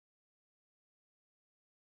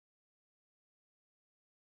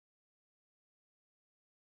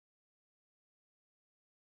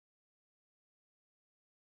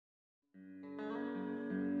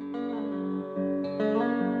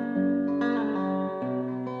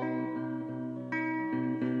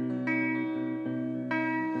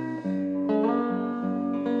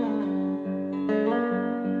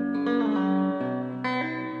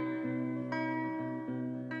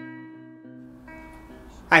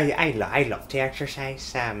I love to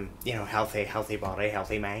exercise. You know, healthy body,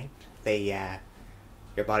 healthy mind.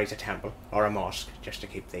 Your body's a temple or a mosque, just to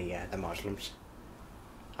keep the Muslims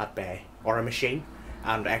at bay, or a machine.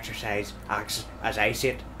 And exercise acts, as I see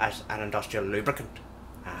it, as an industrial lubricant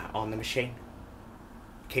on the machine.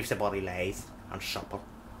 Keeps the body lithe and supple.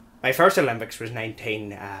 My first Olympics was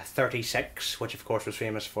 1936, which of course was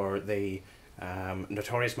famous for the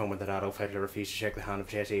notorious moment that Adolf Hitler refused to shake the hand of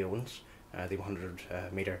Jesse Owens, the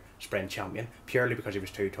 100-metre sprint champion, purely because he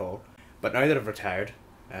was too tall. But now that I've retired,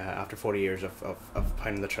 after 40 years of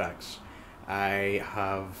pounding the tracks, I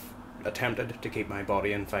have attempted to keep my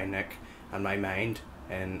body in fine nick and my mind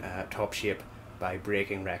in top shape by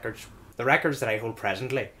breaking records. The records that I hold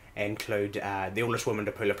presently include the oldest woman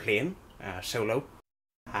to pull a plane, solo.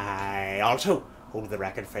 I also hold the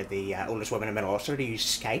record for the oldest woman in Medallist to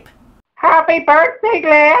use Skype. Happy birthday,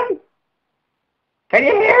 Glenn! Can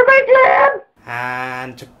you hear me, Glenn?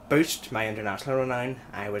 And to boost my international renown,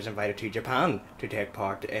 I was invited to Japan to take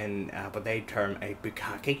part in what they term a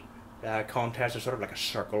bukkake contest. It's sort of like a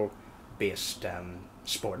circle-based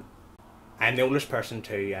sport. I'm the oldest person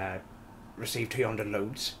to receive 200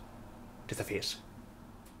 loads to the face.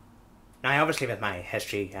 Now, obviously, with my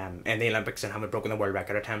history in the Olympics and having broken the world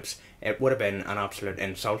record attempts, it would have been an absolute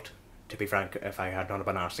insult, to be frank, if I had not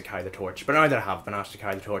been asked to carry the torch. But now that I have been asked to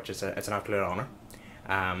carry the torch, it's an absolute honour.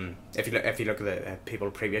 If you look at the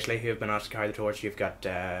people previously who have been asked to carry the torch, you've got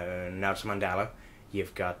Nelson Mandela,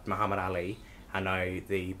 you've got Muhammad Ali, and now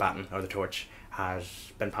the baton or the torch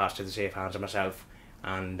has been passed to the safe hands of myself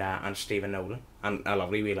and Stephen Nolan, and a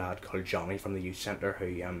lovely wee lad called Johnny from the youth centre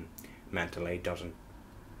who mentally doesn't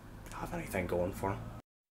have anything going for him.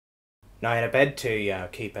 Now, in a bid to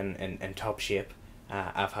keep in top shape,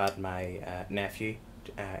 I've had my nephew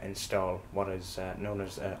install what is known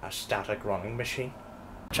as a static running machine.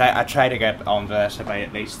 I try to get onto this about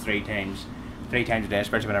at least three times a day,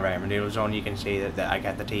 especially whenever I'm in the zone. You can see that I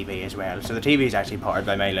get the TV as well. So the TV is actually powered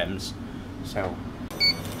by my limbs. So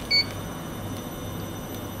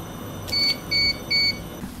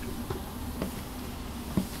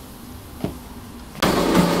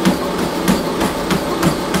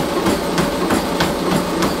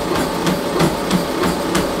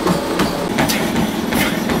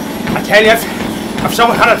I tell you, if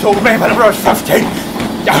someone had told me whenever I was 15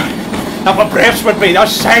 that my breasts would be that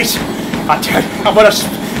size, I tell you, I would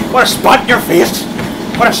have spat in your face.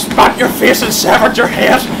 Would have spat in your face and severed your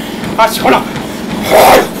head. That's what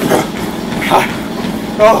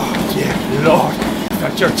oh dear Lord.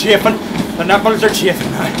 That you're chafing. The nipples are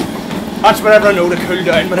chafing now. That's whenever I know to cool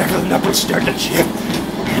down, whenever the nipples start to chafe.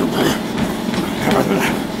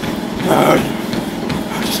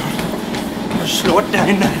 Just slow it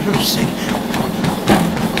down now, let me see.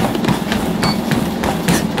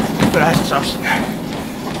 But that's just...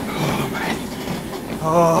 Oh my...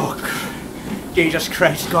 Oh, Jesus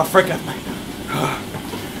Christ, God forgive me.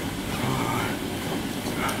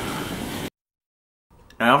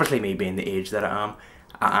 Now, obviously, me being the age that I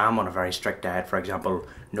am on a very strict diet. For example,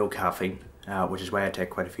 no caffeine, which is why I take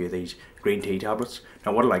quite a few of these green tea tablets.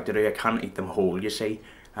 Now, what I like to do, I can't eat them whole, you see.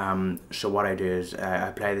 So what I do is I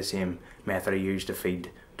apply the same method I use to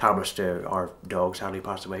feed tablets to our dog, sadly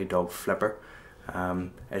passed away, dog Flipper.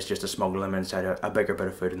 It's just to smuggle them inside a bigger bit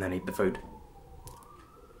of food and then eat the food.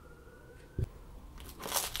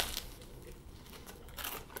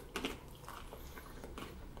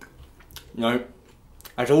 Now,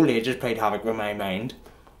 as old age has played havoc with my mind,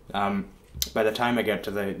 by the time I get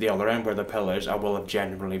to the other end where the pill is, I will have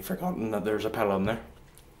genuinely forgotten that there's a pill in there.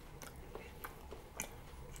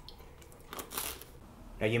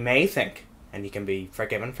 Now, you may think, and you can be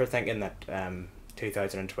forgiven for thinking that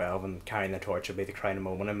 2012 and carrying the torch will be the crowning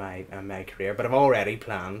moment in my career, but I've already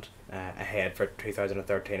planned ahead for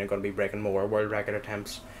 2013. I'm going to be breaking more world record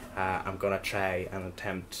attempts. I'm going to try and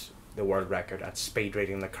attempt the world record at speed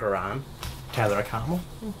reading the Quran. Tether a camel.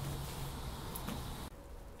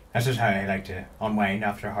 This is how I like to unwind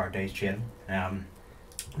after a hard day's training. Now,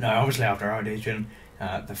 obviously, after a hard day's training,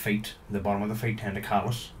 the bottom of the feet tend to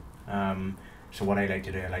callous. So what I like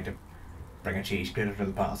to do, I like to bring a cheese grater to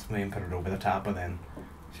the bath with me and put it over the tap, and then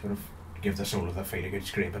sort of give the sole of the feet a good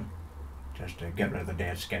scraping, just to get rid of the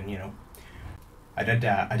dead skin, you know. I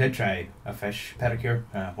did try a fish pedicure.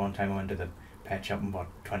 One time I went to the pet shop and bought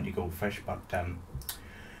 20 goldfish, but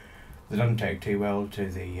they didn't take too well to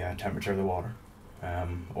the temperature of the water,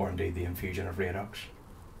 or indeed the infusion of redox.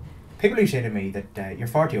 People who say to me that you're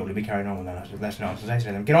far too old to be carrying on with this nonsense, I say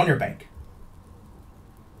to them, get on your bike.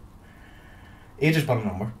 Age is but a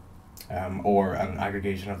number, or an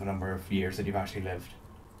aggregation of the number of years that you've actually lived.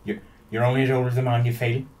 You're only as old as the man you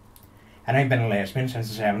feel. And I've been a lesbian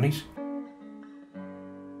since the 70s.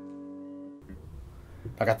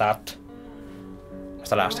 Look at that.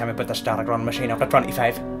 That's the last time I put the static run machine up at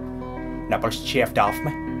 25. Nipples chafed off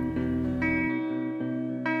me.